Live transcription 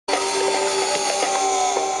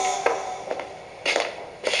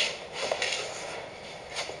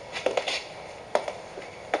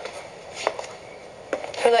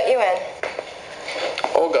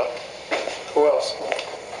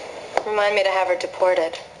remind me to have her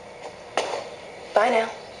deported. Bye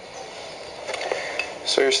now.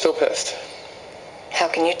 So you're still pissed? How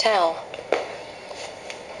can you tell?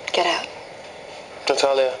 Get out.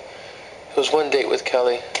 Natalia, it was one date with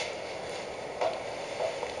Kelly.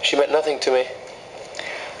 She meant nothing to me.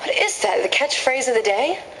 What is that, the catchphrase of the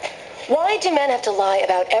day? Why do men have to lie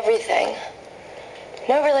about everything?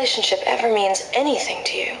 No relationship ever means anything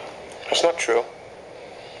to you. That's not true.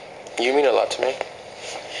 You mean a lot to me.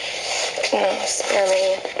 No, spare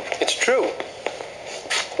me. It's true.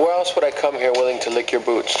 Where else would I come here willing to lick your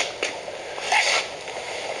boots?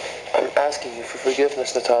 I'm asking you for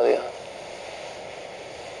forgiveness, Natalia.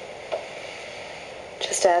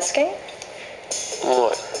 Just asking?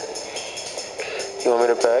 What? You want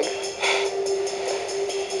me to beg?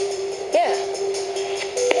 Yeah.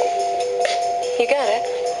 You got it.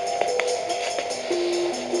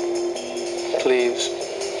 Please.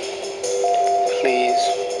 Please.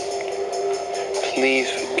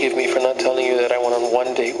 Please forgive me for not telling you that I went on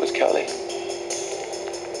one date with Kelly.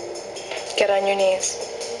 Get on your knees.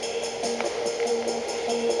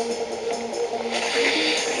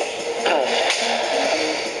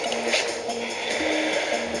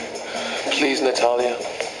 Please, Natalia.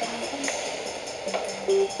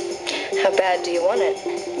 How bad do you want it?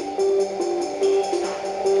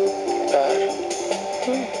 Bad.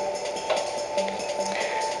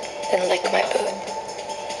 Then lick my boot.